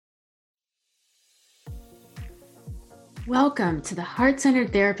Welcome to the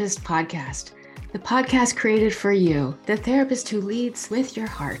Heart-Centered Therapist podcast, the podcast created for you, the therapist who leads with your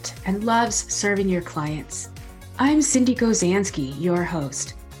heart and loves serving your clients. I'm Cindy Gozansky, your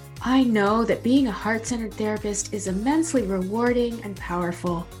host. I know that being a heart-centered therapist is immensely rewarding and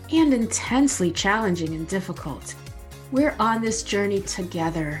powerful and intensely challenging and difficult. We're on this journey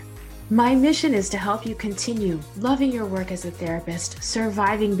together. My mission is to help you continue loving your work as a therapist,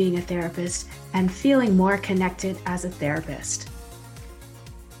 surviving being a therapist, and feeling more connected as a therapist.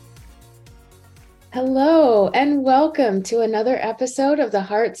 Hello, and welcome to another episode of the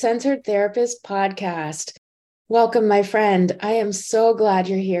Heart-Centered Therapist podcast. Welcome, my friend. I am so glad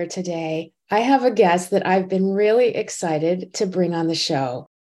you're here today. I have a guest that I've been really excited to bring on the show.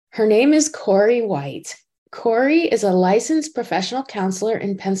 Her name is Corey White. Corey is a licensed professional counselor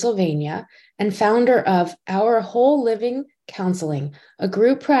in Pennsylvania and founder of Our Whole Living Counseling, a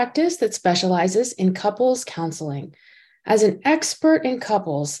group practice that specializes in couples counseling. As an expert in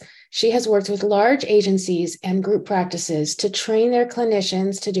couples, she has worked with large agencies and group practices to train their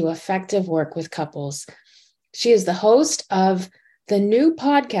clinicians to do effective work with couples. She is the host of the new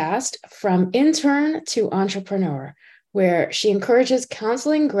podcast, From Intern to Entrepreneur, where she encourages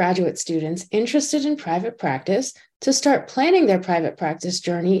counseling graduate students interested in private practice to start planning their private practice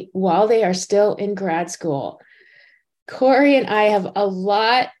journey while they are still in grad school. Corey and I have a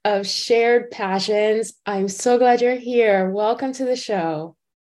lot of shared passions. I'm so glad you're here. Welcome to the show.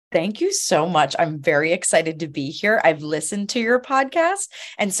 Thank you so much. I'm very excited to be here. I've listened to your podcast,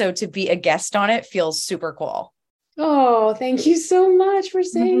 and so to be a guest on it feels super cool. Oh, thank you so much for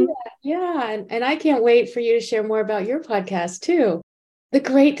saying that. Yeah. And I can't wait for you to share more about your podcast too. The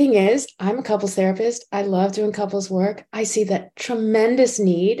great thing is I'm a couples therapist. I love doing couples work. I see that tremendous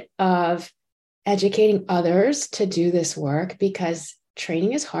need of educating others to do this work because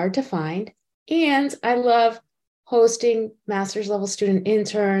training is hard to find. And I love hosting master's level student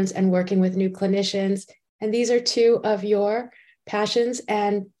interns and working with new clinicians. And these are two of your passions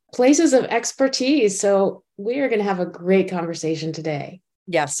and places of expertise. So we are going to have a great conversation today.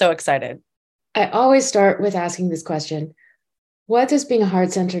 Yeah, so excited. I always start with asking this question. What does being a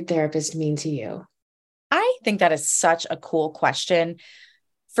heart-centered therapist mean to you? I think that is such a cool question.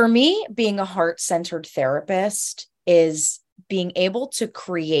 For me, being a heart-centered therapist is being able to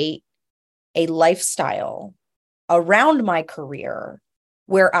create a lifestyle around my career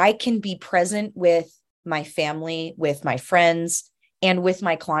where I can be present with my family, with my friends, and with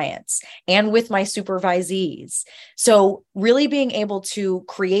my clients and with my supervisees. So really being able to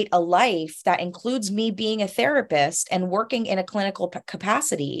create a life that includes me being a therapist and working in a clinical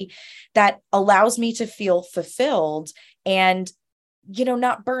capacity that allows me to feel fulfilled and,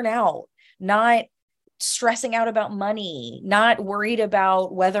 not burn out, not stressing out about money, not worried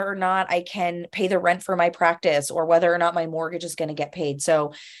about whether or not I can pay the rent for my practice or whether or not my mortgage is going to get paid.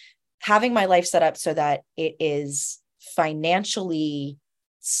 So having my life set up so that it is financially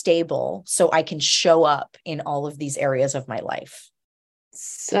stable so I can show up in all of these areas of my life.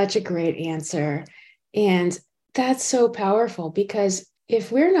 Such a great answer. And that's so powerful because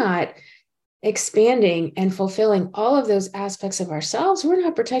if we're not expanding and fulfilling all of those aspects of ourselves, we're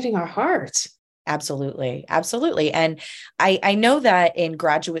not protecting our hearts. Absolutely. Absolutely. And I know that in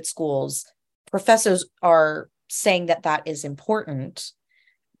graduate schools, professors are saying that that is important,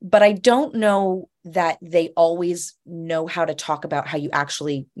 but I don't know that they always know how to talk about how you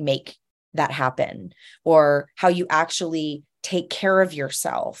actually make that happen or how you actually take care of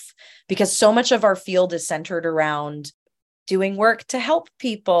yourself, because so much of our field is centered around doing work to help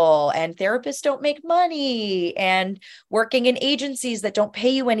people, and therapists don't make money, and working in agencies that don't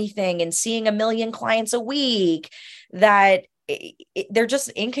pay you anything and seeing 1 million clients a week, that they're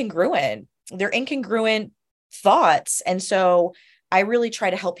just incongruent. They're incongruent thoughts. And so I really try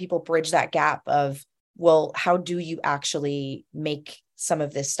to help people bridge that gap of, well, how do you actually make some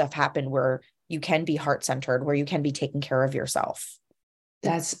of this stuff happen where you can be heart-centered, where you can be taking care of yourself?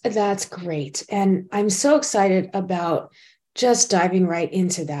 That's great. And I'm so excited about just diving right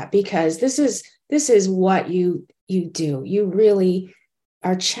into that because this is what you do. You really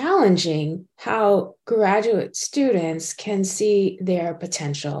are challenging how graduate students can see their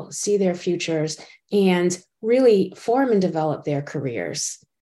potential, see their futures, and really form and develop their careers.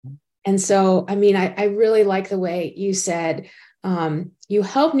 And so, I really like the way you said, you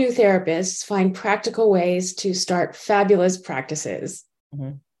help new therapists find practical ways to start fabulous practices.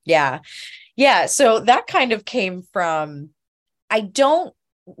 Mm-hmm. Yeah. Yeah. So that kind of came from,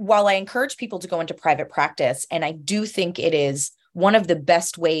 while I encourage people to go into private practice, and I do think it is one of the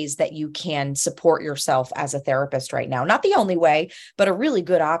best ways that you can support yourself as a therapist right now. Not the only way, but a really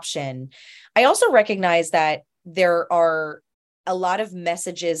good option. I also recognize that there are a lot of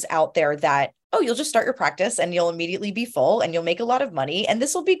messages out there that, oh, you'll just start your practice and you'll immediately be full and you'll make a lot of money and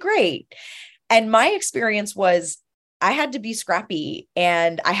this will be great. And my experience was I had to be scrappy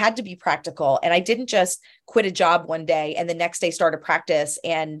and I had to be practical. And I didn't just quit a job one day and the next day start a practice.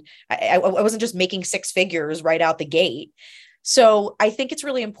 And I wasn't just making six figures right out the gate. So I think it's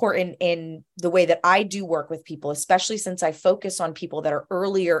really important in the way that I do work with people, especially since I focus on people that are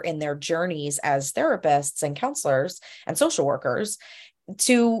earlier in their journeys as therapists and counselors and social workers,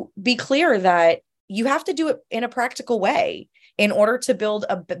 to be clear that you have to do it in a practical way in order to build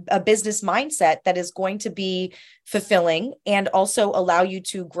a business mindset that is going to be fulfilling and also allow you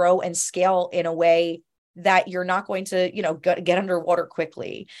to grow and scale in a way that you're not going to, get underwater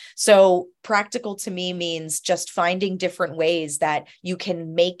quickly. So practical to me means just finding different ways that you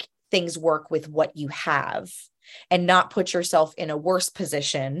can make things work with what you have and not put yourself in a worse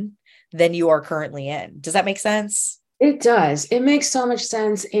position than you are currently in. Does that make sense? It does. It makes so much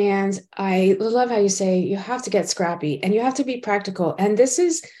sense. And I love how you say you have to get scrappy and you have to be practical. And this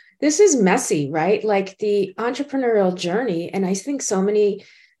is messy, right? Like the entrepreneurial journey. And I think so many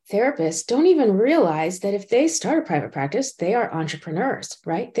therapists don't even realize that if they start a private practice, they are entrepreneurs,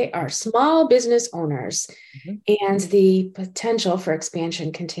 right? They are small business owners. Mm-hmm. And the potential for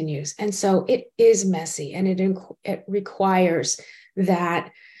expansion continues. And so it is messy and it requires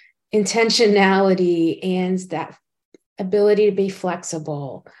that intentionality and that ability to be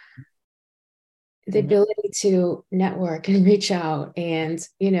flexible, the ability to network and reach out and,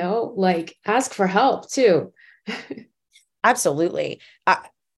 ask for help too. Absolutely.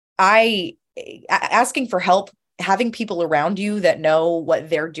 I asking for help, having people around you that know what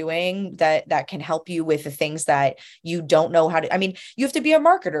they're doing, that can help you with the things that you don't know how to. I mean, you have to be a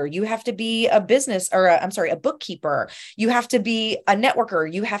marketer, you have to be a business or a bookkeeper, you have to be a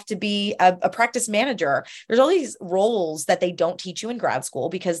networker, you have to be a practice manager. There's all these roles that they don't teach you in grad school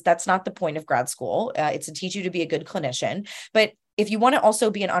because that's not the point of grad school. It's to teach you to be a good clinician. But if you want to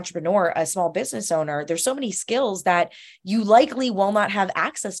also be an entrepreneur, a small business owner, there's so many skills that you likely will not have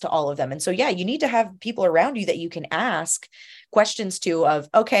access to all of them. And so, yeah, you need to have people around you that you can ask questions to of,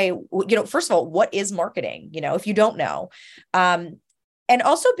 okay, first of all, what is marketing? If you don't know, and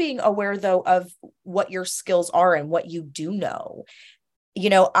also being aware though, of what your skills are and what you do know.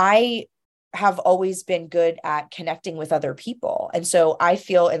 I have always been good at connecting with other people. And so I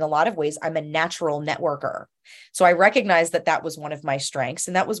feel in a lot of ways, I'm a natural networker. So I recognize that was one of my strengths.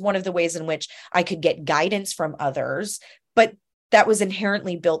 And that was one of the ways in which I could get guidance from others, but that was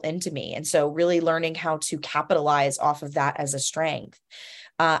inherently built into me. And so really learning how to capitalize off of that as a strength.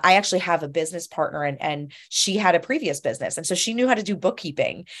 I actually have a business partner and she had a previous business. And so she knew how to do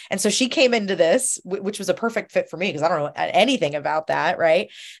bookkeeping. And so she came into this, which was a perfect fit for me because I don't know anything about that.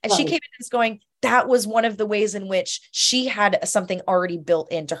 Right. And she came into this going, that was one of the ways in which she had something already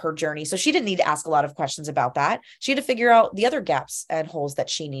built into her journey. So she didn't need to ask a lot of questions about that. She had to figure out the other gaps and holes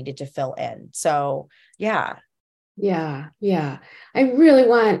that she needed to fill in. So, yeah. Yeah. Yeah. I really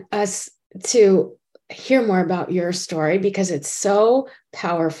want us to hear more about your story because it's so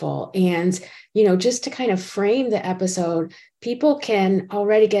powerful. And, just to kind of frame the episode, people can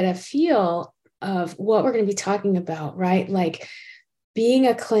already get a feel of what we're going to be talking about, right? Like being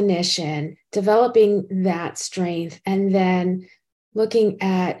a clinician, developing that strength, and then looking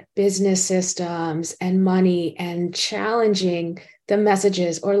at business systems and money and challenging the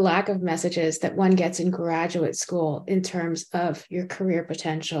messages or lack of messages that one gets in graduate school in terms of your career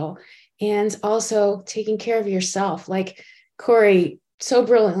potential. And also taking care of yourself, like Corey so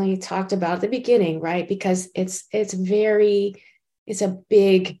brilliantly talked about at the beginning, right? Because it's a big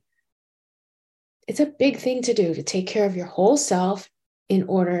thing to do, to take care of your whole self in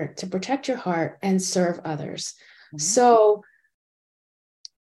order to protect your heart and serve others. Mm-hmm. So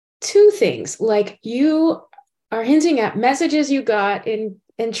two things, like you are hinting at messages you got in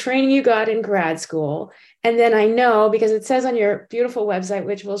training you got in grad school. And then I know, because it says on your beautiful website,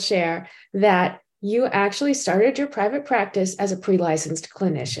 which we'll share, that you actually started your private practice as a pre-licensed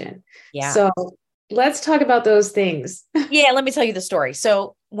clinician. Yeah. So let's talk about those things. Yeah, let me tell you the story.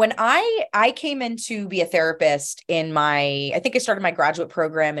 So when I came in to be a therapist I think I started my graduate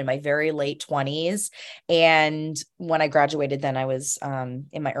program in my very late 20s. And when I graduated, then I was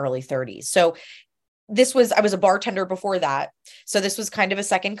in my early 30s. So I was a bartender before that. So this was kind of a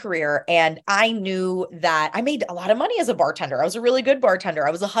second career. And I knew that I made a lot of money as a bartender. I was a really good bartender.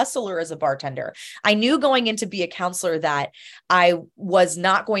 I was a hustler as a bartender. I knew going in to be a counselor that I was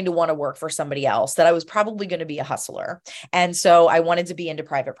not going to want to work for somebody else, that I was probably going to be a hustler. And so I wanted to be into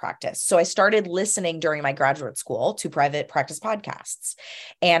private practice. So I started listening during my graduate school to private practice podcasts.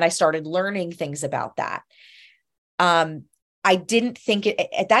 And I started learning things about that. I didn't think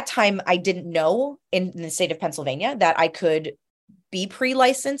at that time, I didn't know in the state of Pennsylvania that I could be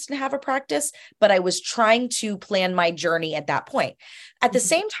pre-licensed and have a practice, but I was trying to plan my journey at that point. At the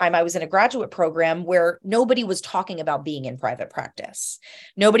same time, I was in a graduate program where nobody was talking about being in private practice.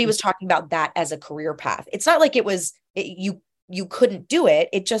 Nobody was talking about that as a career path. It's not like you couldn't do it.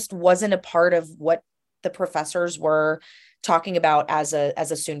 It just wasn't a part of what the professors were talking about as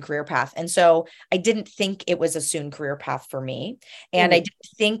a soon career path. And so I didn't think it was a soon career path for me. And I didn't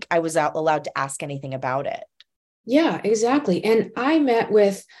think I was allowed to ask anything about it. Yeah, exactly. And I met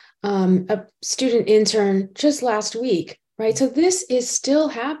with a student intern just last week, right? So this is still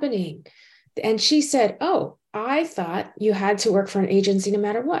happening. And she said, "Oh, I thought you had to work for an agency no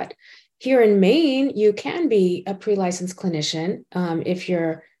matter what. Here in Maine, you can be a pre-licensed clinician if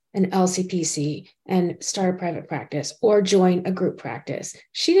you're an LCPC and start a private practice or join a group practice."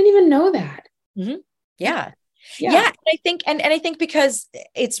 She didn't even know that. Mm-hmm. Yeah. Yeah. Yeah. And I think because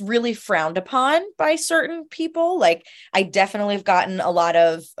it's really frowned upon by certain people, like I definitely have gotten a lot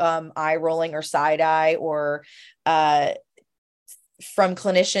of eye rolling or side eye or from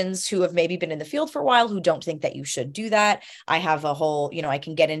clinicians who have maybe been in the field for a while who don't think that you should do that. I have a whole, I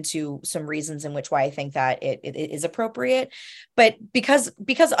can get into some reasons in which why I think that it is appropriate, but because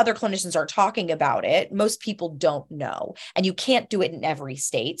other clinicians are talking about it, most people don't know, and you can't do it in every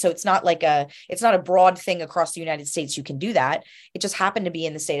state. So it's not a broad thing across the United States. You can do that. It just happened to be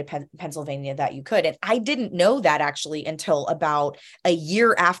in the state of Pennsylvania that you could. And I didn't know that actually until about a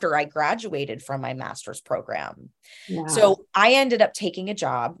year after I graduated from my master's program. Wow. So I ended up taking a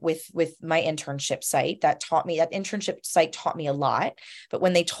job with my internship site that internship site taught me a lot. But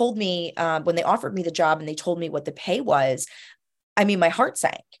when they told me, when they offered me the job and they told me what the pay was, I mean, my heart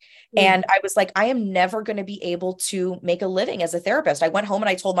sank. And I was like, I am never going to be able to make a living as a therapist. I went home and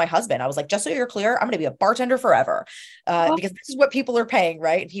I told my husband, I was like, just so you're clear, I'm going to be a bartender forever because this is what people are paying.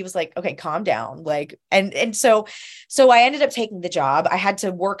 Right. And he was like, okay, calm down. Like, and so I ended up taking the job. I had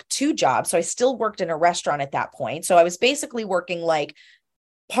to work 2 jobs. So I still worked in a restaurant at that point. So I was basically working like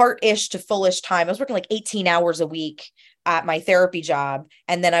part-ish to fullish time. I was working like 18 hours a week at my therapy job.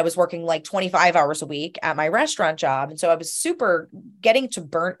 And then I was working like 25 hours a week at my restaurant job. And so I was super getting to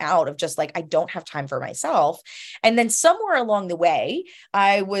burnt out of just like, I don't have time for myself. And then somewhere along the way,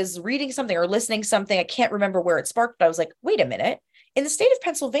 I was reading something or listening something. I can't remember where it sparked, but I was like, wait a minute. In the state of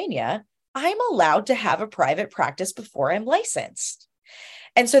Pennsylvania, I'm allowed to have a private practice before I'm licensed.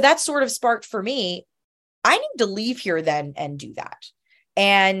 And so that sort of sparked for me, I need to leave here then and do that.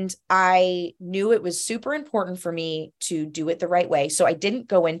 And I knew it was super important for me to do it the right way. So I didn't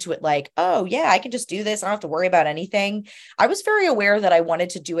go into it like, oh yeah, I can just do this. I don't have to worry about anything. I was very aware that I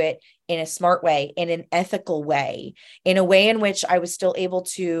wanted to do it in a smart way, in an ethical way, in a way in which I was still able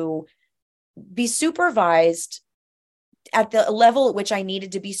to be supervised at the level at which I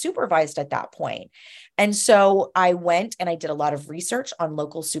needed to be supervised at that point. And so I went and I did a lot of research on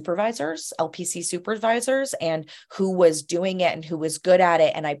local supervisors, LPC supervisors, and who was doing it and who was good at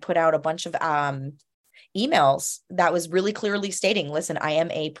it. And I put out a bunch of emails that was really clearly stating, listen, I am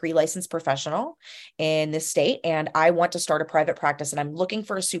a pre-licensed professional in this state and I want to start a private practice and I'm looking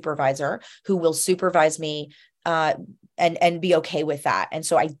for a supervisor who will supervise me and be okay with that. And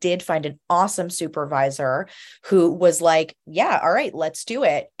so I did find an awesome supervisor who was like, yeah, all right, let's do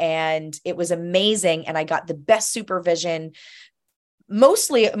it. And it was amazing. And I got the best supervision,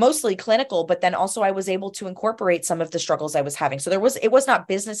 mostly clinical, but then also I was able to incorporate some of the struggles I was having. So it was not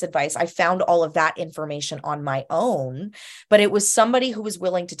business advice. I found all of that information on my own, but it was somebody who was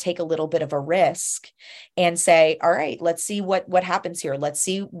willing to take a little bit of a risk and say, all right, let's see what happens here. Let's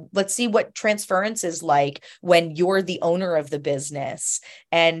see what transference is like when you're the owner of the business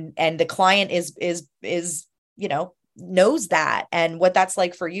and the client is knows that and what that's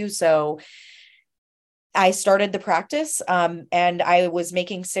like for you. So I started the practice and I was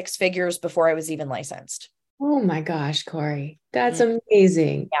making 6 figures before I was even licensed. Oh my gosh, Corey, that's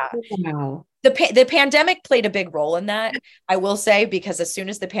amazing. Yeah. Wow. The pandemic played a big role in that, I will say, because as soon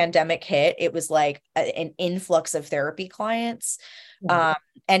as the pandemic hit, it was like an influx of therapy clients.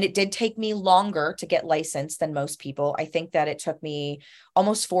 And it did take me longer to get licensed than most people. I think that it took me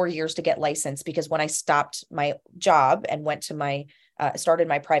almost 4 years to get licensed because when I stopped my job and went to started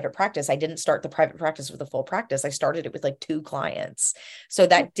my private practice, I didn't start the private practice with a full practice. I started it with like 2 clients. So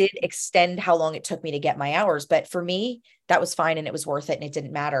that did extend how long it took me to get my hours. But for me, that was fine and it was worth it. And it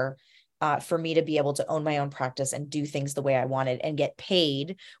didn't matter for me to be able to own my own practice and do things the way I wanted and get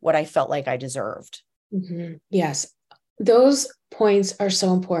paid what I felt like I deserved. Mm-hmm. Yes. Those points are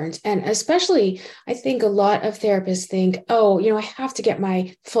so important. And especially, I think a lot of therapists think, oh, I have to get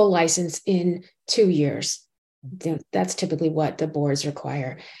my full license in 2 years. That's typically what the boards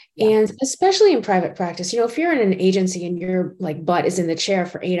require. Yeah. And especially in private practice, if you're in an agency and your like butt is in the chair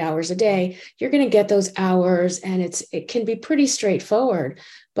for 8 hours a day, you're going to get those hours and it can be pretty straightforward.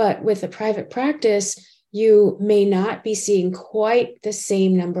 But with a private practice, you may not be seeing quite the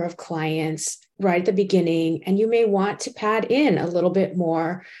same number of clients right at the beginning, and you may want to pad in a little bit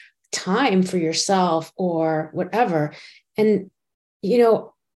more time for yourself or whatever. And,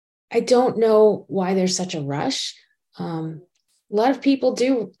 I don't know why there's such a rush. A lot of people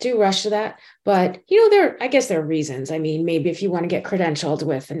do rush to that, but I guess there are reasons. I mean, maybe if you want to get credentialed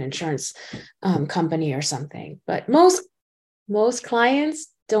with an insurance company or something, but most clients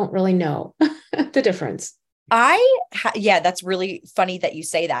don't really know the difference. Yeah, that's really funny that you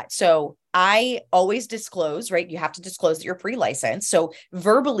say that. So I always disclose, right? You have to disclose that you're pre-licensed. So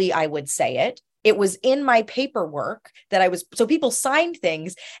verbally, I would say it. It was in my paperwork so people signed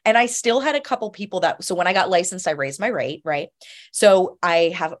things, and I still had a couple people so when I got licensed, I raised my rate, right? So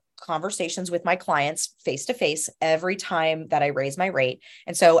I have conversations with my clients face to face every time that I raise my rate.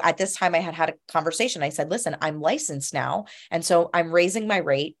 And so at this time I had a conversation. I said, listen, I'm licensed now. And so I'm raising my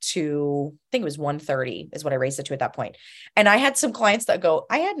rate to, I think it was 130 is what I raised it to at that point. And I had some clients that go,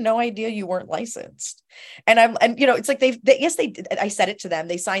 I had no idea you weren't licensed. And it's like yes, they did. I said it to them.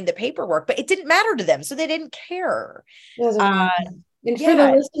 They signed the paperwork, but it didn't matter to them. So they didn't care. Doesn't matter. And for the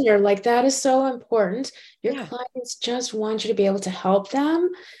Yeah. listener, like that is so important. Your Yeah. clients just want you to be able to help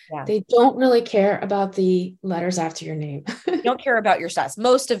them. Yeah. They don't really care about the letters after your name. Don't care about your stats.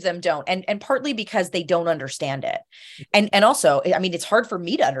 Most of them don't. And partly because they don't understand it. And also, I mean, it's hard for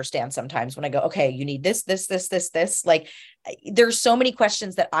me to understand sometimes when I go, okay, you need this. Like there's so many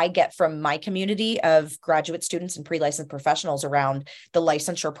questions that I get from my community of graduate students and pre-licensed professionals around the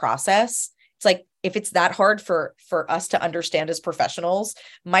licensure process. It's like, if it's that hard for us to understand as professionals,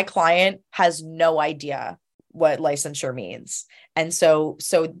 my client has no idea what licensure means. And so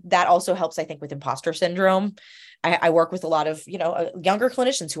that also helps, I think, with imposter syndrome. I work with a lot of, younger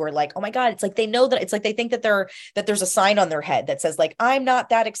clinicians who are like, oh my God, it's like, they know that it's like, they think that that there's a sign on their head that says like, I'm not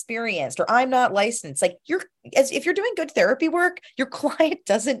that experienced or I'm not licensed. Like if you're doing good therapy work, your client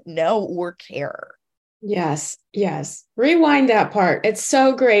doesn't know or care. Yes. Rewind that part. It's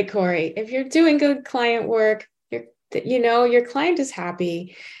so great, Corey. If you're doing good client work, your client is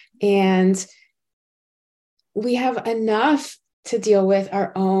happy, and we have enough to deal with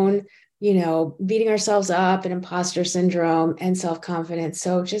our own, beating ourselves up and imposter syndrome and self-confidence.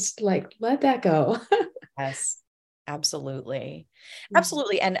 So just like, let that go. Yes, absolutely.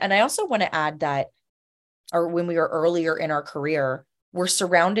 Absolutely. And I also want to add that, or when we were earlier in our career, we're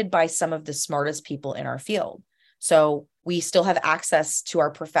surrounded by some of the smartest people in our field. So we still have access to our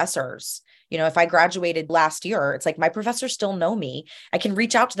professors. If I graduated last year, it's like my professors still know me. I can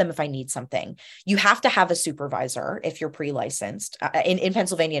reach out to them if I need something. You have to have a supervisor if you're pre-licensed in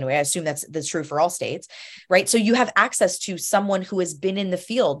Pennsylvania anyway. I assume that's true for all states, right? So you have access to someone who has been in the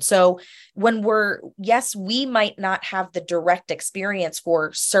field. So when we might not have the direct experience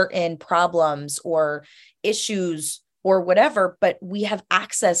for certain problems or issues or whatever, but we have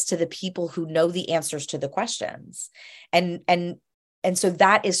access to the people who know the answers to the questions. And so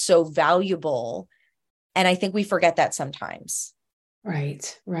that is so valuable. And I think we forget that sometimes.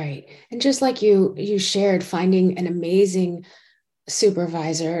 Right. And just like you shared, finding an amazing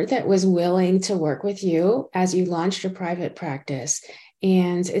supervisor that was willing to work with you as you launched your private practice.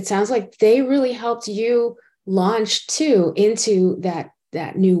 And it sounds like they really helped you launch too into that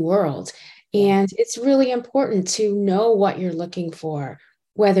new world. And it's really important to know what you're looking for,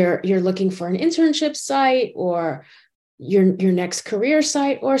 whether you're looking for an internship site or your next career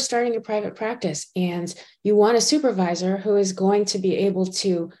site or starting a private practice. And you want a supervisor who is going to be able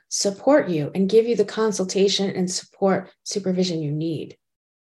to support you and give you the consultation and supervision you need.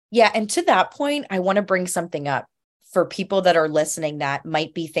 Yeah. And to that point, I want to bring something up for people that are listening that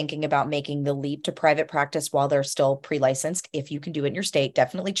might be thinking about making the leap to private practice while they're still pre-licensed. If you can do it in your state,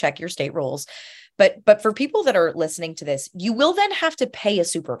 definitely check your state rules. But for people that are listening to this, you will then have to pay a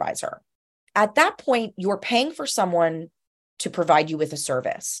supervisor. At that point, you're paying for someone to provide you with a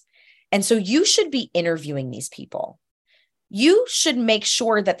service. And so you should be interviewing these people. You should make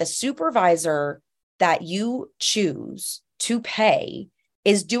sure that the supervisor that you choose to pay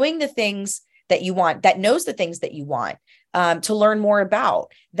is doing the things that you want, that knows the things that you want to learn more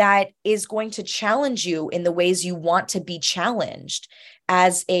about, that is going to challenge you in the ways you want to be challenged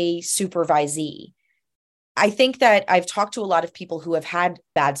as a supervisee. I think that I've talked to a lot of people who have had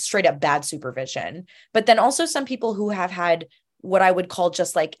straight up bad supervision, but then also some people who have had what I would call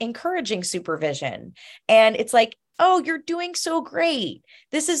just like encouraging supervision. And it's like, oh, you're doing so great.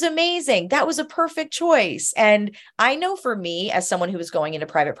 This is amazing. That was a perfect choice. And I know for me, as someone who was going into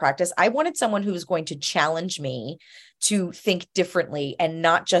private practice, I wanted someone who was going to challenge me to think differently and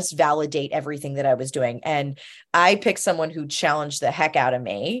not just validate everything that I was doing. And I picked someone who challenged the heck out of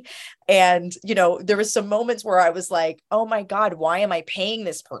me. And, there was some moments where I was like, oh my God, why am I paying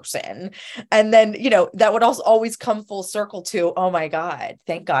this person? And then, that would also always come full circle to, oh my God,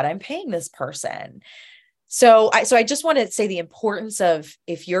 thank God I'm paying this person. So I just want to say the importance of,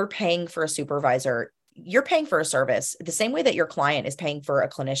 if you're paying for a supervisor, you're paying for a service the same way that your client is paying for a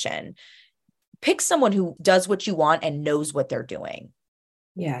clinician. Pick someone who does what you want and knows what they're doing.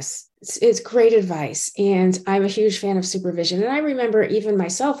 Yes, it's great advice. And I'm a huge fan of supervision. And I remember even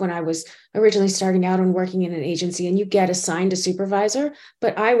myself when I was originally starting out and working in an agency, and you get assigned a supervisor,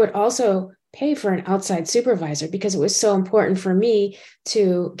 but I would also pay for an outside supervisor because it was so important for me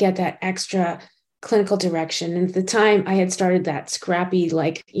to get that extra clinical direction. And at the time I had started that scrappy,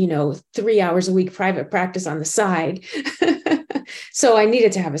 3 hours a week private practice on the side. So I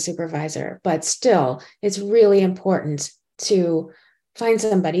needed to have a supervisor, but still, it's really important to find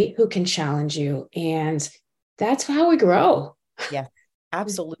somebody who can challenge you. And that's how we grow. Yeah,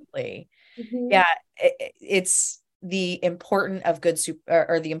 absolutely. Mm-hmm. Yeah. It's the importance of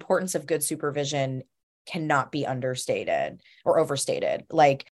the importance of good supervision cannot be understated or overstated.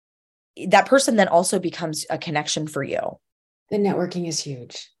 Like, that person then also becomes a connection for you. The networking is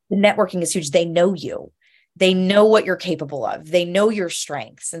huge. The networking is huge. They know you. They know what you're capable of. They know your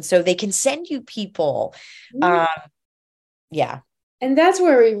strengths. And so they can send you people. Yeah. And that's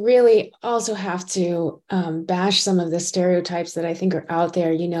where we really also have to bash some of the stereotypes that I think are out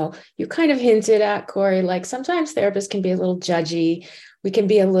there. You kind of hinted at, Corey, like sometimes therapists can be a little judgy. We can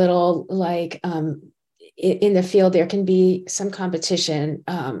be a little in the field, there can be some competition,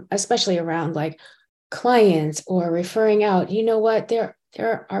 especially around like clients or referring out. You know what? There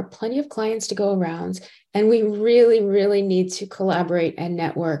are plenty of clients to go around, and we really, really need to collaborate and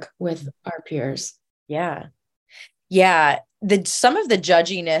network with our peers. Yeah. Yeah. Some of the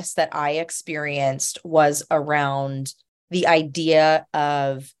judginess that I experienced was around the idea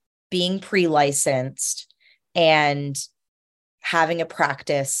of being pre-licensed and having a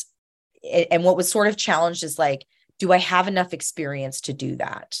practice. And what was sort of challenged is like, do I have enough experience to do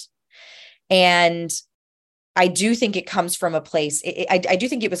that? And I do think it comes from a place, I do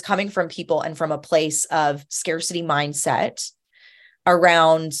think it was coming from people and from a place of scarcity mindset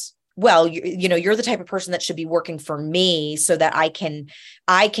around, well, you're the type of person that should be working for me so that I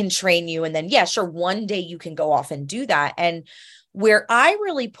can train you. And then, yeah, sure, one day you can go off and do that. And where I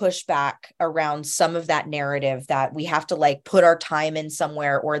really push back around some of that narrative that we have to like put our time in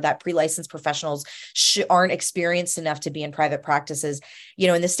somewhere, or that pre-licensed professionals aren't experienced enough to be in private practices.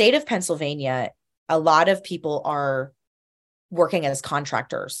 In the state of Pennsylvania, a lot of people are working as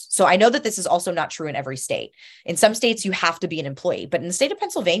contractors. So I know that this is also not true in every state. In some states, you have to be an employee, but in the state of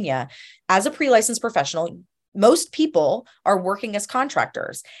Pennsylvania, as a pre-licensed professional, most people are working as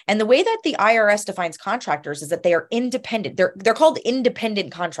contractors. And the way that the IRS defines contractors is that they are independent. They're called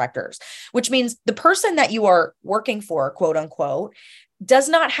independent contractors, which means the person that you are working for, quote unquote, does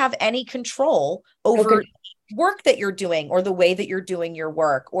not have any control over work that you're doing, or the way that you're doing your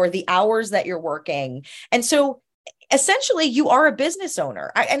work, or the hours that you're working. And so essentially you are a business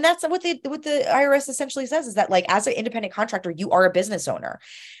owner. And that's what the IRS essentially says, is that like, as an independent contractor, you are a business owner.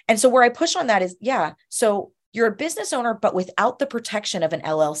 And so where I push on that is, yeah, so you're a business owner, but without the protection of an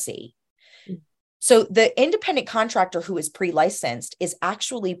LLC. So the independent contractor who is pre-licensed is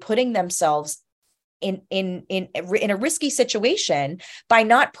actually putting themselves in a risky situation by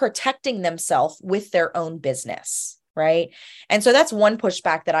not protecting themselves with their own business. Right. And so that's one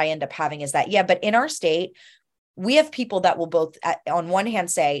pushback that I end up having, is that, yeah, but in our state, we have people that will both on one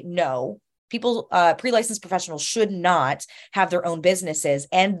hand say, no, people, pre-licensed professionals should not have their own businesses,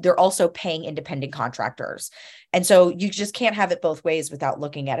 and they're also paying independent contractors. And so you just can't have it both ways without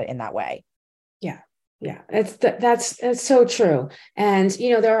looking at it in that way. Yeah. Yeah. That's so true. And,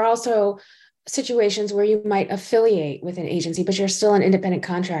 there are also situations where you might affiliate with an agency, but you're still an independent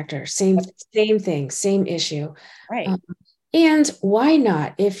contractor. Same thing, same issue. Right. And why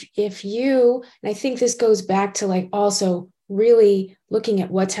not? If you, and I think this goes back to like also really looking at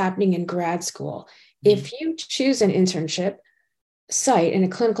what's happening in grad school. Mm-hmm. If you choose an internship site and a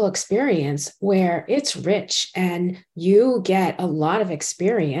clinical experience where it's rich and you get a lot of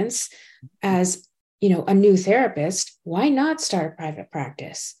experience as, a new therapist, why not start a private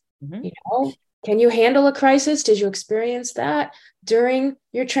practice? Mm-hmm. Can you handle a crisis? Did you experience that during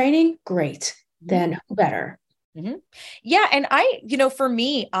your training? Great. Mm-hmm. Then who better? Mm-hmm. Yeah. And for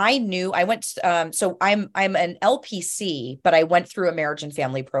me, I knew I went, so I'm an LPC, but I went through a marriage and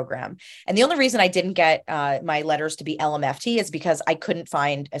family program. And the only reason I didn't get my letters to be LMFT is because I couldn't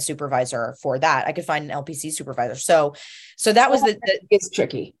find a supervisor for that. I could find an LPC supervisor. So that was It's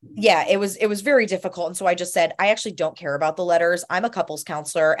tricky. yeah, it was very difficult. And so I just said, I actually don't care about the letters. I'm a couples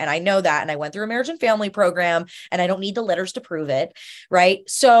counselor and I know that. And I went through a marriage and family program and I don't need the letters to prove it. Right.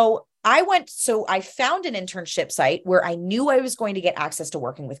 So I found an internship site where I knew I was going to get access to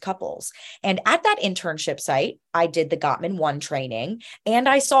working with couples. And at that internship site, I did the Gottman 1 training and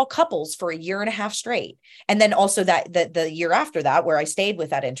I saw couples for a year and a half straight. And then also the year after that, where I stayed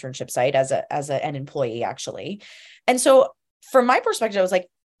with that internship site as an employee, actually. And so from my perspective, I was like,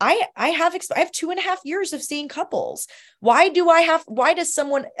 I have 2.5 years of seeing couples. Why does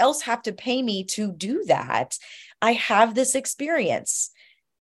someone else have to pay me to do that? I have this experience.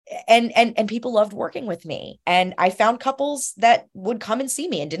 And people loved working with me. And I found couples that would come and see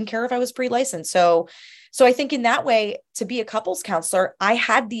me and didn't care if I was pre-licensed. So I think in that way, to be a couples counselor, I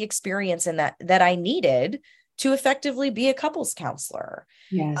had the experience in that I needed to effectively be a couples counselor.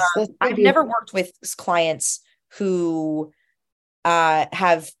 Yes, that's so I've never beautiful. worked with clients who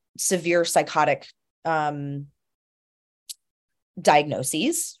have severe psychotic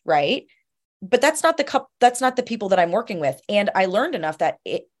diagnoses, right? But that's not the people that I'm working with. And I learned enough that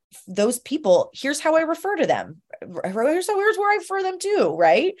those people, here's how I refer to them. Here's where I refer them to,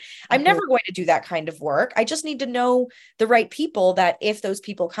 right? I'm never going to do that kind of work. I just need to know the right people, that if those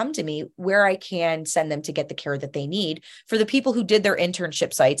people come to me, where I can send them to get the care that they need, for the people who did their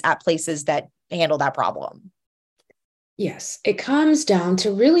internship sites at places that handle that problem. Yes, it comes down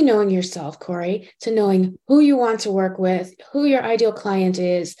to really knowing yourself, Corey, to knowing who you want to work with, who your ideal client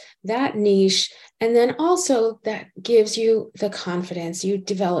is, that niche, and then also that gives you the confidence. You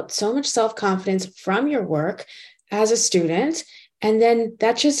develop so much self-confidence from your work as a student, and then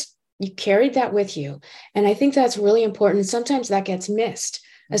that just you carried that with you. And I think that's really important. Sometimes that gets missed,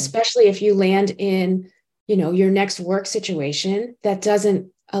 Mhm. especially if you land in, your next work situation that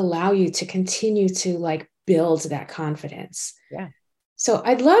doesn't allow you to continue to like build that confidence. Yeah. So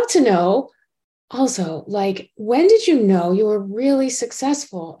I'd love to know also, like, when did you know you were really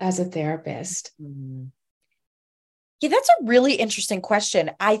successful as a therapist? Mhm. Yeah, that's a really interesting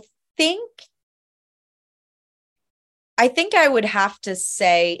question. think think I would have to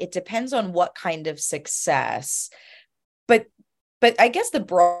say it depends on what kind of success. But I guess the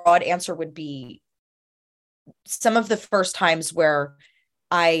broad answer would be some of the first times where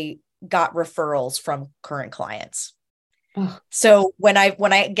I got referrals from current clients. Oh, So when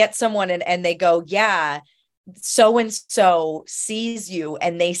I get someone and they go, yeah, so and so sees you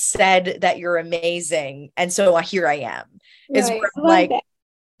and they said that you're amazing. And so here I am, is right. where I I'm love like, that.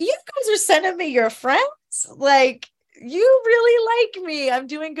 you guys are sending me your friends. Like, you really like me. I'm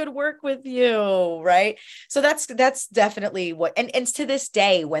doing good work with you. Right. So that's definitely what, and to this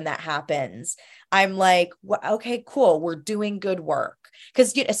day, when that happens, I'm like, well, okay, cool. We're doing good work.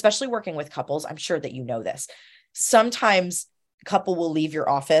 Because especially working with couples, I'm sure that you know this. Sometimes a couple will leave your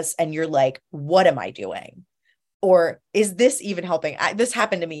office and you're like, what am I doing? Or is this even helping? This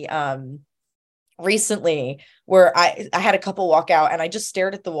happened to me recently, where I had a couple walk out and I just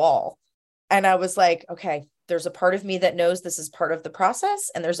stared at the wall and I was like, okay, there's a part of me that knows this is part of the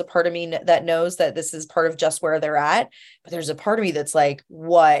process, and there's a part of me that knows that this is part of just where they're at, but there's a part of me that's like,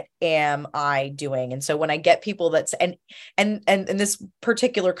 what am I doing? And so when I get people that's and this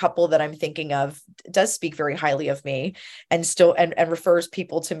particular couple that I'm thinking of does speak very highly of me, and still and refers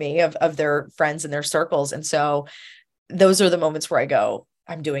people to me of their friends and their circles. And so those are the moments where I go,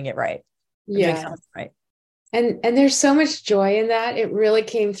 I'm doing it right. I'm doing Yeah. something right. And there's so much joy in that. It really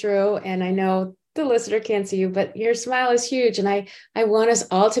came through. And I know the listener can't see you, but your smile is huge. And I want us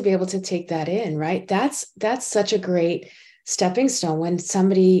all to be able to take that in, right? That's such a great stepping stone when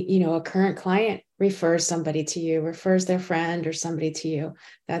somebody, a current client refers somebody to you, refers their friend or somebody to you.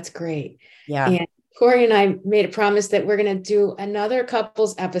 That's great. Yeah. And Corey and I made a promise that we're going to do another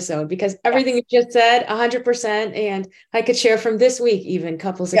couples episode because everything Yes. you just said, 100%. And I could share from this week, even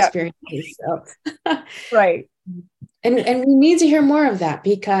couples Yeah. experiences. So Right. and we need to hear more of that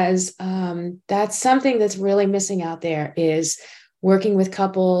because that's something that's really missing out there is working with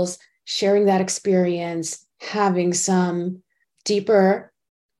couples, sharing that experience, having some deeper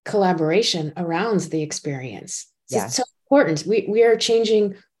collaboration around the experience. It's so Yes. important. We are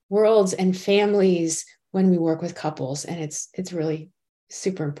changing worlds and families when we work with couples, and it's really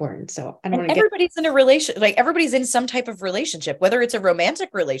super important. So I don't And want to get everybody's in a relation, like everybody's in some type of relationship, whether it's a romantic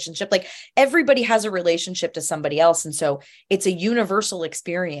relationship, like everybody has a relationship to somebody else. And so it's a universal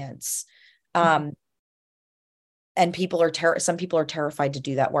experience. Um, And some people are terrified to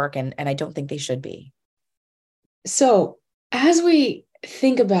do that work. And I don't think they should be. So as we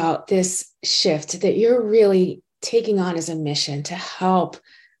think about this shift that you're really taking on as a mission to help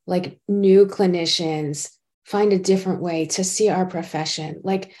like new clinicians find a different way to see our profession,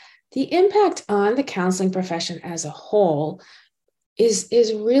 like the impact on the counseling profession as a whole is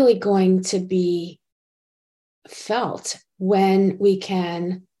really going to be felt when we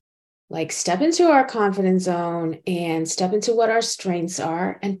can like step into our confidence zone and step into what our strengths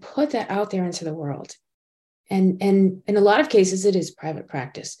are and put that out there into the world. And in a lot of cases, it is private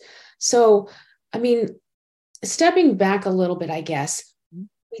practice. So, I mean, stepping back a little bit, I guess,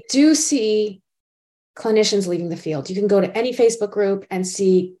 we do see clinicians leaving the field. You can go to any Facebook group and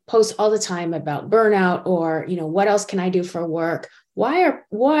see posts all the time about burnout or, what else can I do for work? Why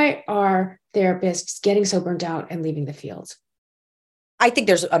are therapists getting so burnt out and leaving the field? I think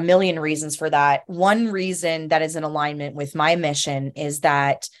there's a million reasons for that. One reason that is in alignment with my mission is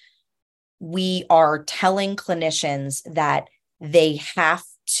that we are telling clinicians that they have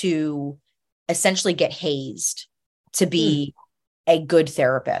to essentially get hazed to be a good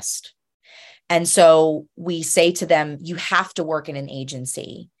therapist. And so we say to them, you have to work in an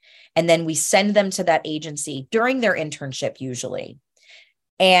agency. And then we send them to that agency during their internship, usually.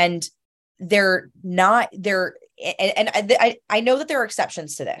 And I know that there are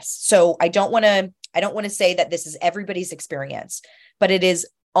exceptions to this. So I don't want to say that this is everybody's experience, but it is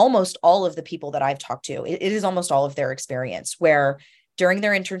almost all of the people that I've talked to. It is almost all of their experience where during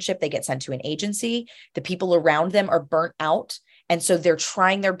their internship, they get sent to an agency. The people around them are burnt out. And so they're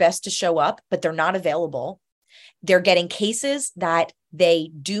trying their best to show up, but they're not available. They're getting cases that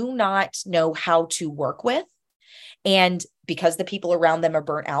they do not know how to work with. And because the people around them are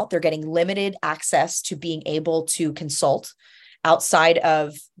burnt out, they're getting limited access to being able to consult outside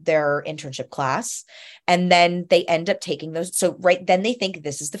of their internship class. And then they end up taking those. So then they think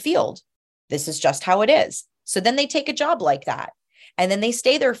this is the field. This is just how it is. So then they take a job like that. And then they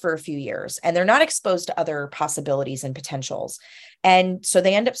stay there for a few years and they're not exposed to other possibilities and potentials. And so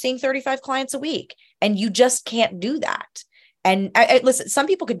they end up seeing 35 clients a week, and you just can't do that. And listen, some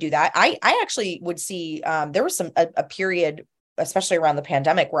people could do that. I actually would see, there was a period, especially around the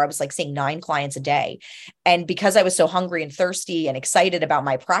pandemic, where I was like seeing 9 clients a day. And because I was so hungry and thirsty and excited about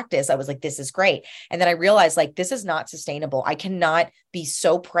my practice, I was like, this is great. And then I realized like, this is not sustainable. I cannot be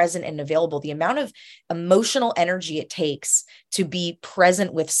so present and available. The amount of emotional energy it takes to be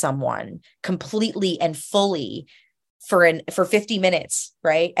present with someone completely and fully for 50 minutes,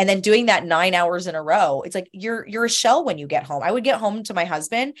 right? And then doing that 9 hours in a row, it's like you're a shell when you get home. I would get home to my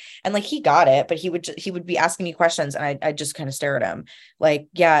husband and like he got it, but he would be asking me questions and I just kind of stare at him like,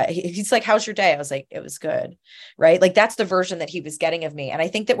 yeah. He's like, how's your day? I was like, it was good, right? Like that's the version that he was getting of me. And I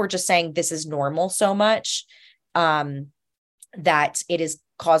think that we're just saying this is normal so much that it is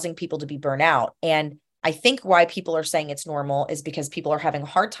causing people to be burnt out. And I think why people are saying it's normal is because people are having a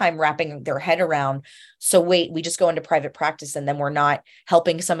hard time wrapping their head around. So wait, we just go into private practice and then we're not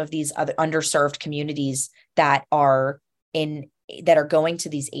helping some of these other underserved communities that are going to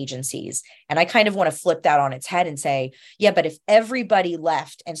these agencies. And I kind of want to flip that on its head and say, yeah, but if everybody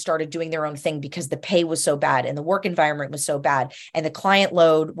left and started doing their own thing because the pay was so bad and the work environment was so bad and the client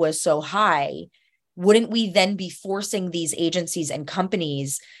load was so high, wouldn't we then be forcing these agencies and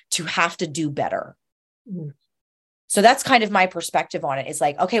companies to have to do better? So that's kind of my perspective on it. It's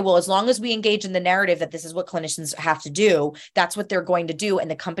like, okay, well, as long as we engage in the narrative that this is what clinicians have to do, that's what they're going to do. And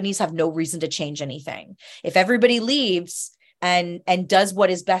the companies have no reason to change anything. If everybody leaves and does what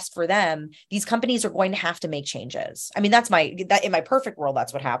is best for them, these companies are going to have to make changes. I mean, that in my perfect world,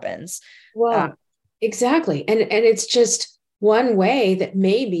 that's what happens. Well, exactly. And it's just one way that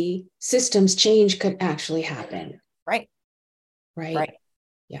maybe systems change could actually happen. Right.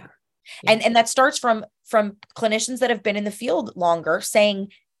 Yeah. And that starts from clinicians that have been in the field longer saying,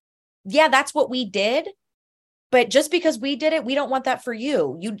 yeah, that's what we did. But just because we did it, we don't want that for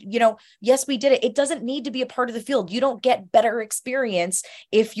you. Yes, we did it. It doesn't need to be a part of the field. You don't get better experience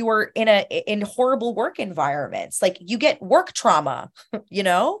if you're in horrible work environments. Like you get work trauma,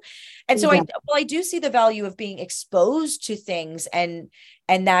 And so I do see the value of being exposed to things and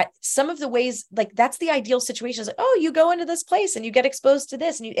that some of the ways, like that's the ideal situation is like, oh, you go into this place and you get exposed to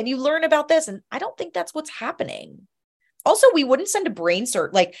this and you learn about this. And I don't think that's what's happening. Also, we wouldn't send a brain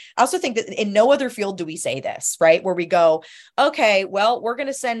surgeon. Like, I also think that in no other field do we say this, right? Where we go, okay, well, we're going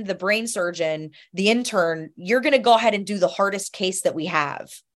to send the brain surgeon, the intern, you're going to go ahead and do the hardest case that we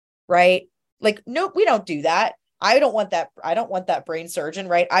have, right? Like, no, we don't do that. I don't want that. I don't want that brain surgeon,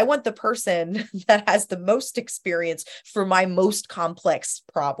 right? I want the person that has the most experience for my most complex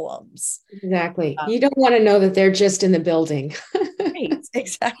problems. Exactly. You don't want to know that they're just in the building. Right.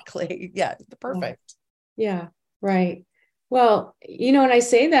 Exactly. Yeah. Perfect. Yeah. Right. Well, and I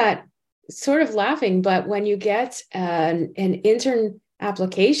say that sort of laughing, but when you get an intern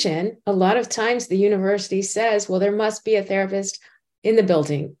application, a lot of times the university says, well, there must be a therapist in the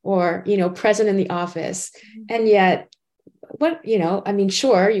building or, present in the office. And yet, I mean,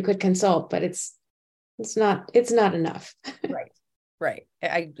 sure, you could consult, but it's not enough. Right. Right.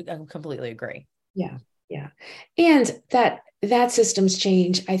 I completely agree. Yeah. Yeah. And that systems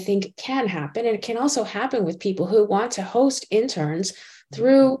change, I think, can happen. And it can also happen with people who want to host interns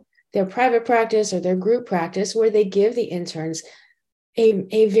through their private practice or their group practice, where they give the interns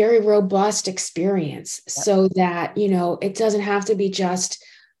a very robust experience so that, it doesn't have to be just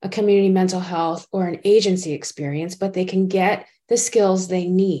a community mental health or an agency experience, but they can get the skills they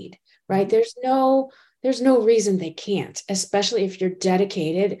need, right? There's no reason they can't, especially if you're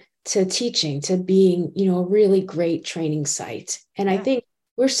dedicated to teaching, to being, a really great training site. And I think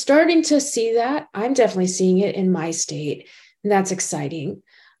we're starting to see that. I'm definitely seeing it in my state, and that's exciting.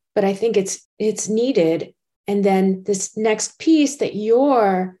 But I think it's needed. And then this next piece that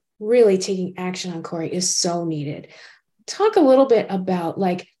you're really taking action on, Corey, is so needed. Talk a little bit about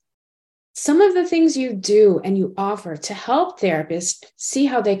like some of the things you do and you offer to help therapists see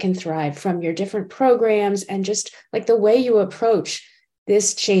how they can thrive from your different programs, and just like the way you approach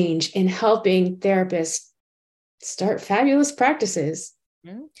this change in helping therapists start fabulous practices.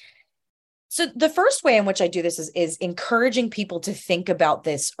 Mm-hmm. So the first way in which I do this is encouraging people to think about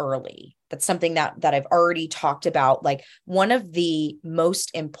this early. That's something that I've already talked about. Like, one of the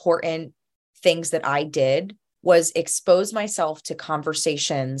most important things that I did was expose myself to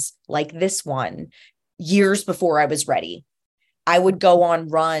conversations like this one years before I was ready. I would go on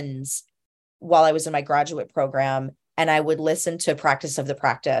runs while I was in my graduate program, and I would listen to Practice of the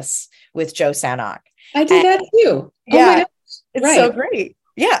Practice with Joe Sanok. I did that too. Yeah, oh my gosh. it's Right. so great.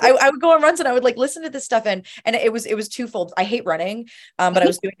 Yeah, I would go on runs and I would like listen to this stuff, and it was twofold. I hate running, but I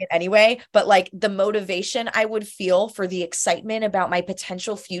was doing it anyway. But like the motivation I would feel for the excitement about my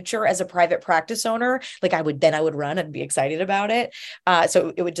potential future as a private practice owner, like I would run and be excited about it.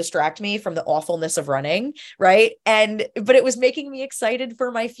 So it would distract me from the awfulness of running, right? But it was making me excited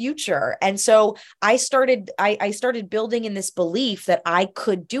for my future, and so I started building in this belief that I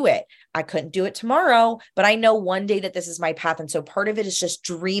could do it. I couldn't do it tomorrow, but I know one day that this is my path. And so part of it is just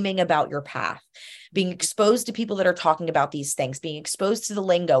dreaming about your path, being exposed to people that are talking about these things, being exposed to the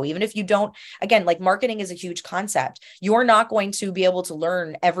lingo. Even if you don't, again, like marketing is a huge concept. You're not going to be able to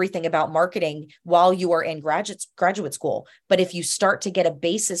learn everything about marketing while you are in graduate school. But if you start to get a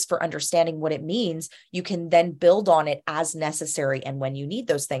basis for understanding what it means, you can then build on it as necessary and when you need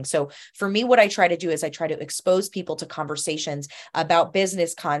those things. So for me, what I try to do is I try to expose people to conversations about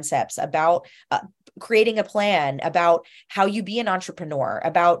business concepts, about creating a plan, about how you be an entrepreneur,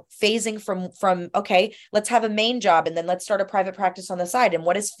 about phasing from okay, let's have a main job and then let's start a private practice on the side. And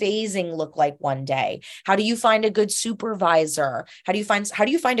what does phasing look like one day? How do you find a good supervisor? How do you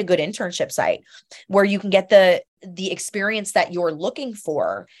find a good internship site where you can get the experience that you're looking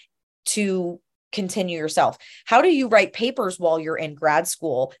for to continue yourself? How do you write papers while you're in grad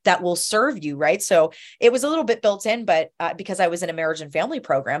school that will serve you, right? So it was a little bit built in, but because I was in a marriage and family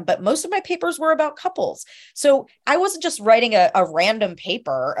program, but most of my papers were about couples. So I wasn't just writing a random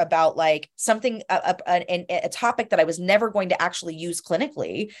paper about like something, a topic that I was never going to actually use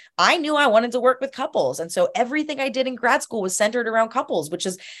clinically. I knew I wanted to work with couples. And so everything I did in grad school was centered around couples, which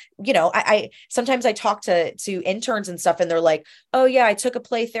is, I sometimes I talk to interns and stuff and they're like, oh yeah, I took a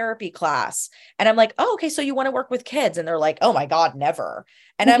play therapy class. And I'm like, oh, okay, so you want to work with kids? And they're like, oh my God, never.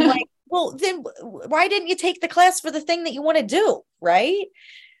 And I'm like, well, then why didn't you take the class for the thing that you want to do? Right.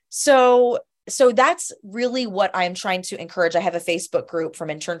 So that's really what I'm trying to encourage. I have a Facebook group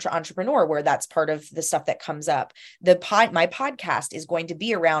from Intern to Entrepreneur where that's part of the stuff that comes up. My podcast is going to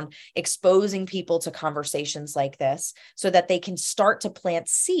be around exposing people to conversations like this so that they can start to plant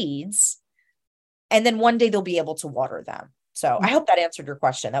seeds and then one day they'll be able to water them. So I hope that answered your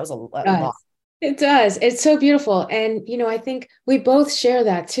question. That was a lot. It does. It's so beautiful. And, I think we both share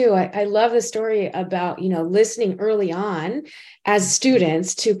that too. I love the story about, listening early on as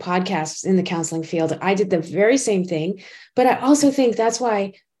students to podcasts in the counseling field. I did the very same thing, but I also think that's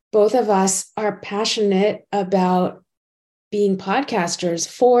why both of us are passionate about being podcasters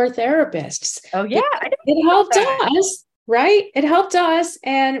for therapists. Oh yeah. It helped us, right? It helped us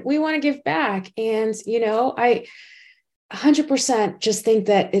and we want to give back. And, 100% just think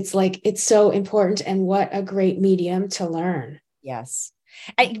that it's like, it's so important and what a great medium to learn. Yes.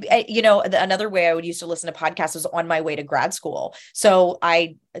 Another way I would used to listen to podcasts was on my way to grad school. So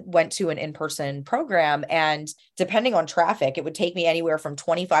I went to an in-person program, and depending on traffic, it would take me anywhere from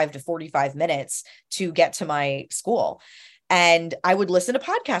 25 to 45 minutes to get to my school. And I would listen to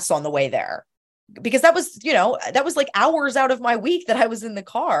podcasts on the way there because that was like hours out of my week that I was in the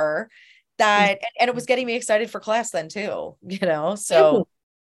car, and it was getting me excited for class then too, so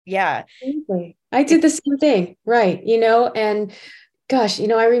yeah. Exactly. I did the same thing. Right. And gosh,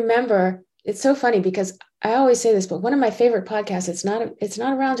 I remember it's so funny because I always say this, but one of my favorite podcasts, it's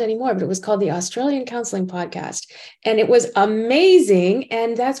not around anymore, but it was called the Australian Counseling Podcast. And it was amazing.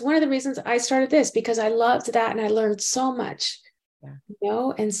 And that's one of the reasons I started this, because I loved that and I learned so much.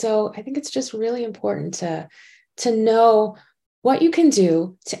 Yeah. And so I think it's just really important to know what you can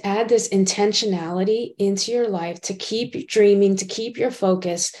do to add this intentionality into your life, to keep dreaming, to keep your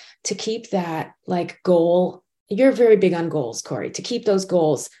focus, to keep that like goal. You're very big on goals, Corey, to keep those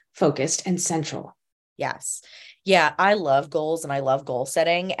goals focused and central. Yes. Yeah, I love goals and I love goal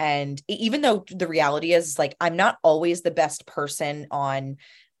setting. And even though the reality is like, I'm not always the best person on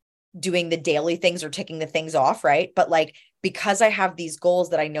doing the daily things or ticking the things off, right? But like, because I have these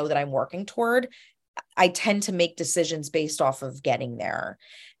goals that I know that I'm working toward, I tend to make decisions based off of getting there.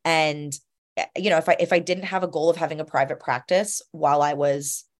 And if I didn't have a goal of having a private practice while I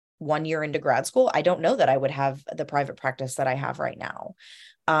was 1 year into grad school, I don't know that I would have the private practice that I have right now.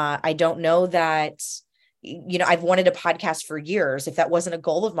 I don't know that, I've wanted a podcast for years. If that wasn't a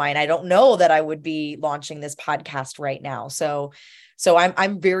goal of mine, I don't know that I would be launching this podcast right now. So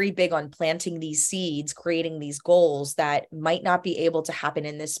I'm very big on planting these seeds, creating these goals that might not be able to happen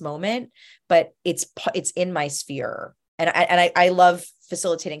in this moment, but it's in my sphere. And I love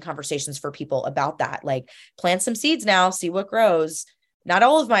facilitating conversations for people about that. Like, plant some seeds now, see what grows. Not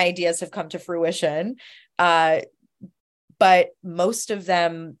all of my ideas have come to fruition, but most of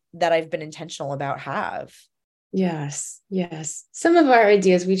them that I've been intentional about have. Yes. Yes. Some of our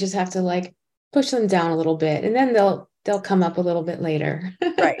ideas, we just have to like push them down a little bit, and then they'll come up a little bit later.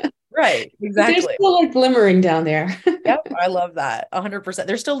 Right. Right. But they're Exactly. still like glimmering down there. Yep. I love that. 100%.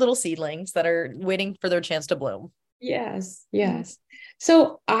 They're still little seedlings that are waiting for their chance to bloom. Yes. Yes.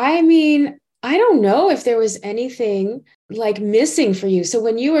 So, I mean, I don't know if there was anything like missing for you. So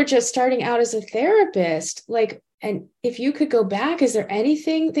when you were just starting out as a therapist, like, and if you could go back, is there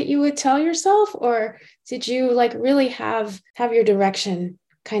anything that you would tell yourself, or did you like really have your direction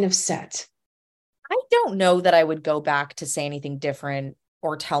kind of set? I don't know that I would go back to say anything different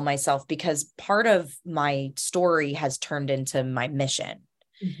or tell myself, because part of my story has turned into my mission.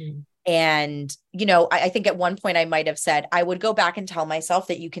 Mhm. And, I think at one point I might have said, I would go back and tell myself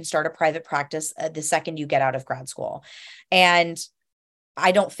that you can start a private practice the second you get out of grad school. And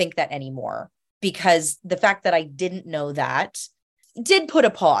I don't think that anymore, because the fact that I didn't know that did put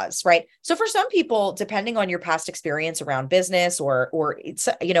a pause, right? So for some people, depending on your past experience around business or it's,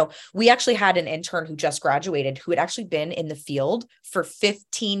 we actually had an intern who just graduated who had actually been in the field for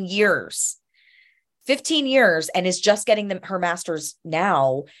 15 years. 15 years and is just getting her master's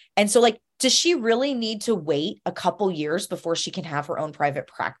now. And so like, does she really need to wait a couple years before she can have her own private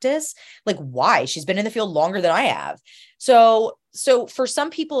practice? Like, why? She's been in the field longer than I have. So for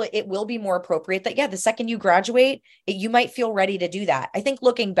some people, it will be more appropriate that, yeah, the second you graduate, you might feel ready to do that. I think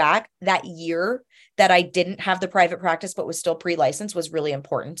looking back, that year that I didn't have the private practice, but was still pre-licensed, was really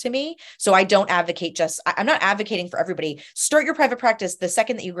important to me. So I don't advocate I'm not advocating for everybody, start your private practice the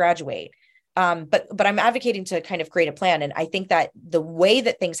second that you graduate. But I'm advocating to kind of create a plan. And I think that the way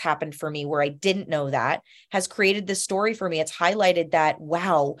that things happened for me, where I didn't know that, has created this story for me. It's highlighted that,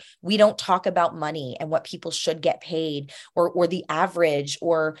 wow, we don't talk about money and what people should get paid, or the average,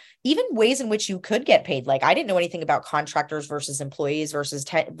 or even ways in which you could get paid. Like, I didn't know anything about contractors versus employees versus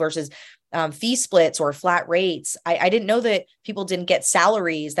fee splits or flat rates. I didn't know that people didn't get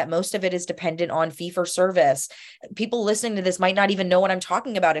salaries, that most of it is dependent on fee for service. People listening to this might not even know what I'm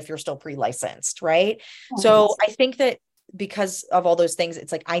talking about if you're still pre-licensed, right? So I think that because of all those things,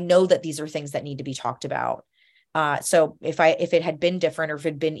 it's like, I know that these are things that need to be talked about. So if it had been different, or if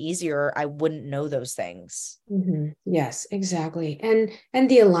it had been easier, I wouldn't know those things. Mm-hmm. Yes, exactly. And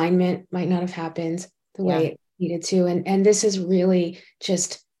the alignment might not have happened the way Yeah. it needed to. And this has really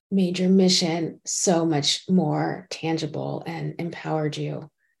just made your mission so much more tangible and empowered you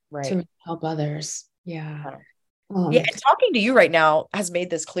Right. to help others. Yeah. Yeah, and talking to you right now has made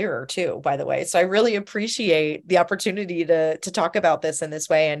this clearer too, by the way. So I really appreciate the opportunity to talk about this in this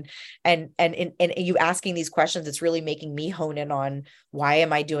way, and you asking these questions. It's really making me hone in on, why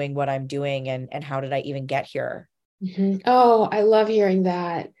am I doing what I'm doing, and how did I even get here? Mhm. Oh, I love hearing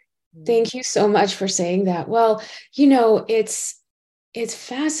that. Thank you so much for saying that. Well, it's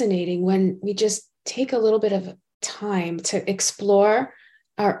fascinating when we just take a little bit of time to explore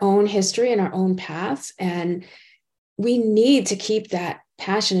our own history and our own paths. And we need to keep that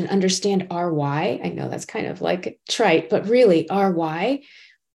passion and understand our why. I know that's kind of like trite, but really our why,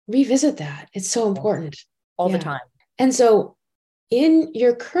 revisit that. It's so important. All the Yeah. time. And so in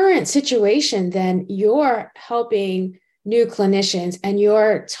your current situation, then you're helping new clinicians and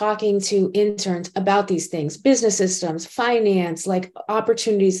you're talking to interns about these things, business systems, finance, like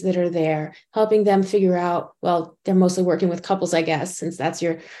opportunities that are there, helping them figure out, well, they're mostly working with couples, I guess, since that's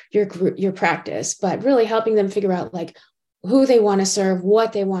your practice, but really helping them figure out like who they want to serve,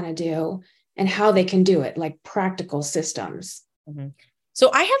 what they want to do, and how they can do it, like practical systems. Mm-hmm.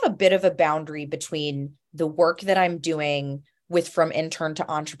 So I have a bit of a boundary between the work that I'm doing with From Intern to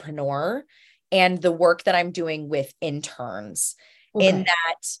Entrepreneur and the work that I'm doing with interns, in Okay.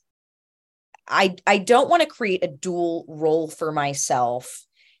 that I don't want to create a dual role for myself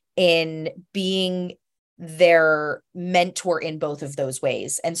in being their mentor in both of those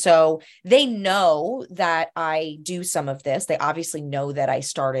ways. And so they know that I do some of this. They obviously know that I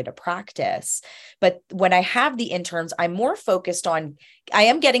started a practice. But when I have the interns, I'm more focused on, I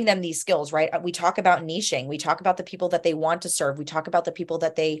am getting them these skills, right? We talk about niching. We talk about the people that they want to serve. We talk about the people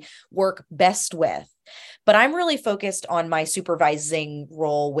that they work best with. But I'm really focused on my supervising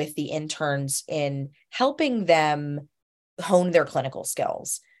role with the interns in helping them hone their clinical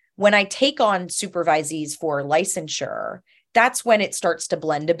skills. When I take on supervisees for licensure, that's when it starts to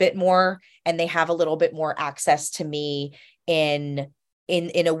blend a bit more and they have a little bit more access to me in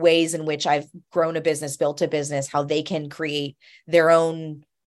a ways in which I've grown a business, built a business, how they can create their own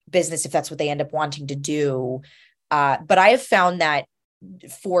business if that's what they end up wanting to do. But I have found that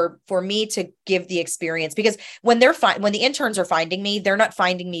for me to give the experience, because when when the interns are finding me, they're not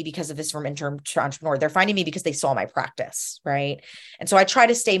finding me because of this From Intern to Entrepreneur. They're finding me because they saw my practice, right? And so I try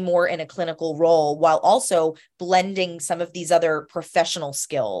to stay more in a clinical role while also blending some of these other professional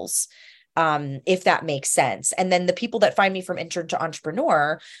skills, if that makes sense. And then the people that find me from intern to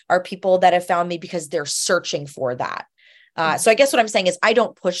entrepreneur are people that have found me because they're searching for that. So I guess what I'm saying is I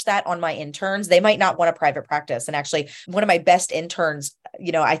don't push that on my interns. They might not want a private practice. And actually, one of my best interns,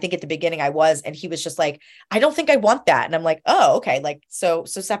 I think at the beginning I was, and he was just like, I don't think I want that. And I'm like, oh, okay. Like, so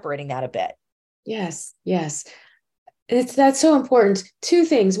separating that a bit. Yes, yes. That's so important. Two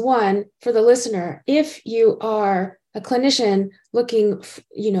things. One, for the listener, if you are a clinician looking,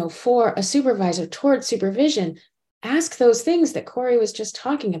 for a supervisor toward supervision, ask those things that Corey was just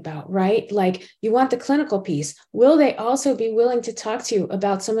talking about, right? Like you want the clinical piece. Will they also be willing to talk to you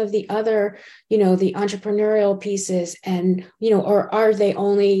about some of the other, the entrepreneurial pieces and, or are they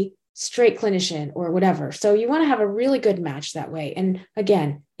only straight clinician or whatever? So you want to have a really good match that way. And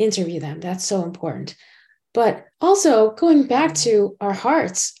again, interview them. That's so important. But also going back to our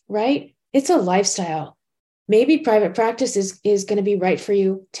hearts, right? It's a lifestyle. Maybe private practice is going to be right for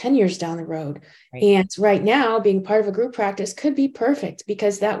you 10 years down the road. Right. And right now, being part of a group practice could be perfect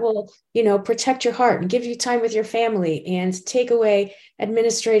because that will, protect your heart and give you time with your family and take away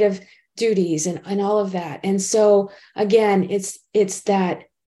administrative duties and all of that. And so again, it's that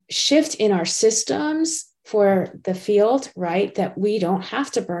shift in our systems for the field, right? That we don't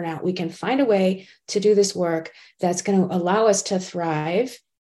have to burn out. We can find a way to do this work that's going to allow us to thrive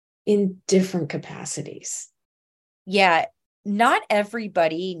in different capacities. Yeah. Not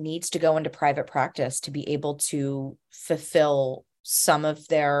everybody needs to go into private practice to be able to fulfill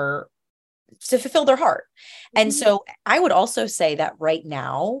their heart. And so I would also say that right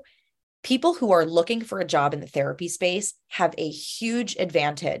now, people who are looking for a job in the therapy space have a huge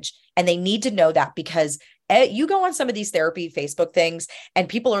advantage. And they need to know that because you go on some of these therapy Facebook things and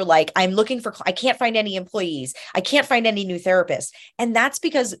people are like, I can't find any employees. I can't find any new therapists. And that's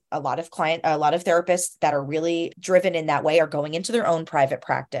because a lot of therapists that are really driven in that way are going into their own private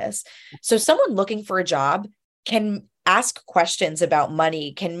practice. So someone looking for a job can ask questions about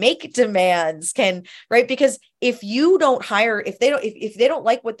money, can make demands, right? Because if they don't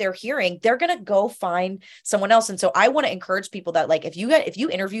like what they're hearing, they're going to go find someone else. And so I want to encourage people that like, if you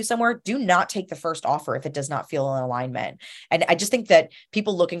interview somewhere, do not take the first offer if it does not feel in alignment. And I just think that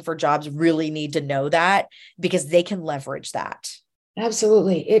people looking for jobs really need to know that because they can leverage that.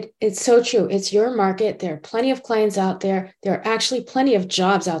 Absolutely. It's so true. It's your market. There are plenty of clients out there. There are actually plenty of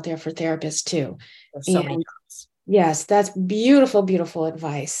jobs out there for therapists too. There's so many jobs. Yes, that's beautiful, beautiful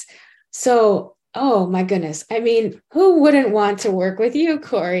advice. So, oh my goodness. I mean, who wouldn't want to work with you,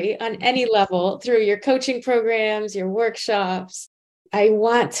 Corey, on any level through your coaching programs, your workshops? I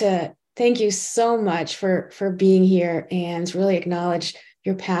want to Thank you so much for being here and really acknowledge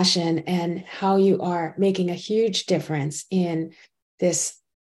your passion and how you are making a huge difference in this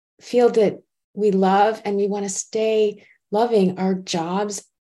field that we love, and we want to stay loving our jobs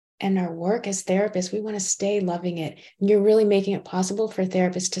and our work as therapists. We want to stay loving it. And you're really making it possible for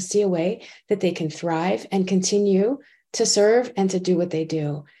therapists to see a way that they can thrive and continue to serve and to do what they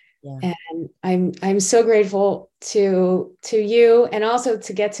do. Yeah. And I'm so grateful to you, and also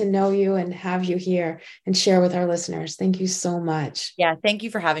to get to know you and have you here and share with our listeners. Thank you so much. Yeah, thank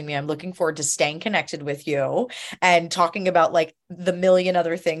you for having me. I'm looking forward to staying connected with you and talking about like the million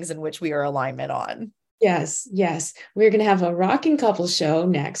other things in which we are alignment on. Yes, yes. We're going to have a rocking couple show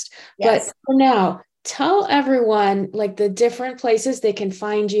next. Yes. But for now, tell everyone like the different places they can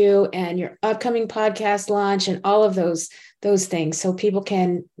find you and your upcoming podcast launch and all of those things, so people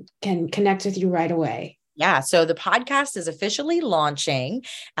can connect with you right away. Yeah. So the podcast is officially launching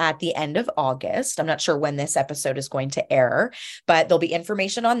at the end of August. I'm not sure when this episode is going to air, but there'll be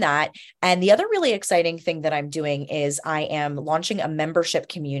information on that. And the other really exciting thing that I'm doing is I am launching a membership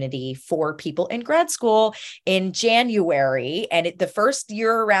community for people in grad school in January. And the first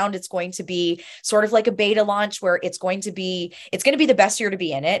year around, it's going to be sort of like a beta launch where it's going to be the best year to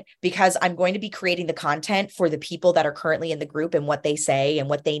be in it, because I'm going to be creating the content for the people that are currently in the group and what they say and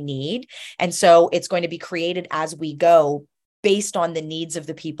what they need. And so it's going to be created as we go based on the needs of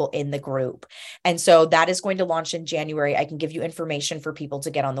the people in the group. And so that is going to launch in January. I can give you information for people to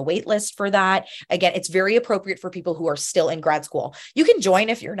get on the wait list for that. Again, it's very appropriate for people who are still in grad school. You can join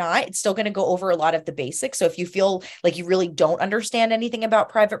if you're not. It's still going to go over a lot of the basics. So if you feel like you really don't understand anything about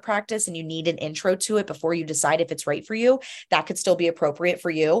private practice and you need an intro to it before you decide if it's right for you, that could still be appropriate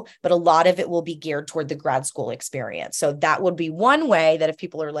for you. But a lot of it will be geared toward the grad school experience. So that would be one way that if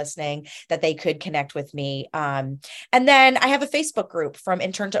people are listening, that they could connect with me. And then I have a Facebook group from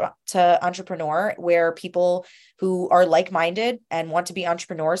Intern to Entrepreneur, where people who are like-minded and want to be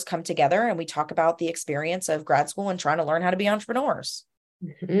entrepreneurs come together and we talk about the experience of grad school and trying to learn how to be entrepreneurs.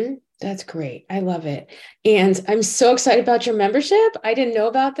 Mm-hmm. That's great. I love it. And I'm so excited about your membership. I didn't know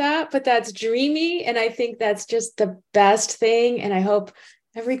about that, but that's dreamy. And I think that's just the best thing. And I hope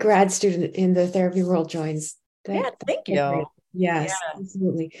every grad student in the therapy world joins. Yeah, thank you. Yes,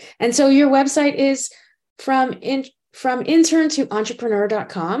 absolutely. And so your website is from intern to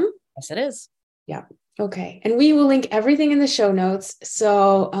entrepreneur.com. Yes, it is. Yeah. Okay. And we will link everything in the show notes.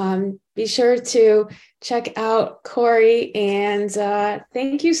 So be sure to check out Corey. And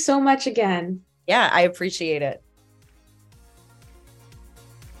thank you so much again. Yeah, I appreciate it.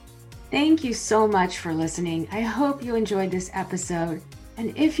 Thank you so much for listening. I hope you enjoyed this episode.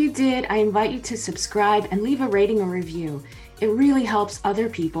 And if you did, I invite you to subscribe and leave a rating or review. It really helps other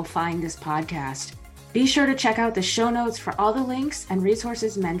people find this podcast. Be sure to check out the show notes for all the links and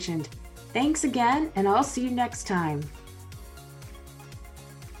resources mentioned. Thanks again, and I'll see you next time.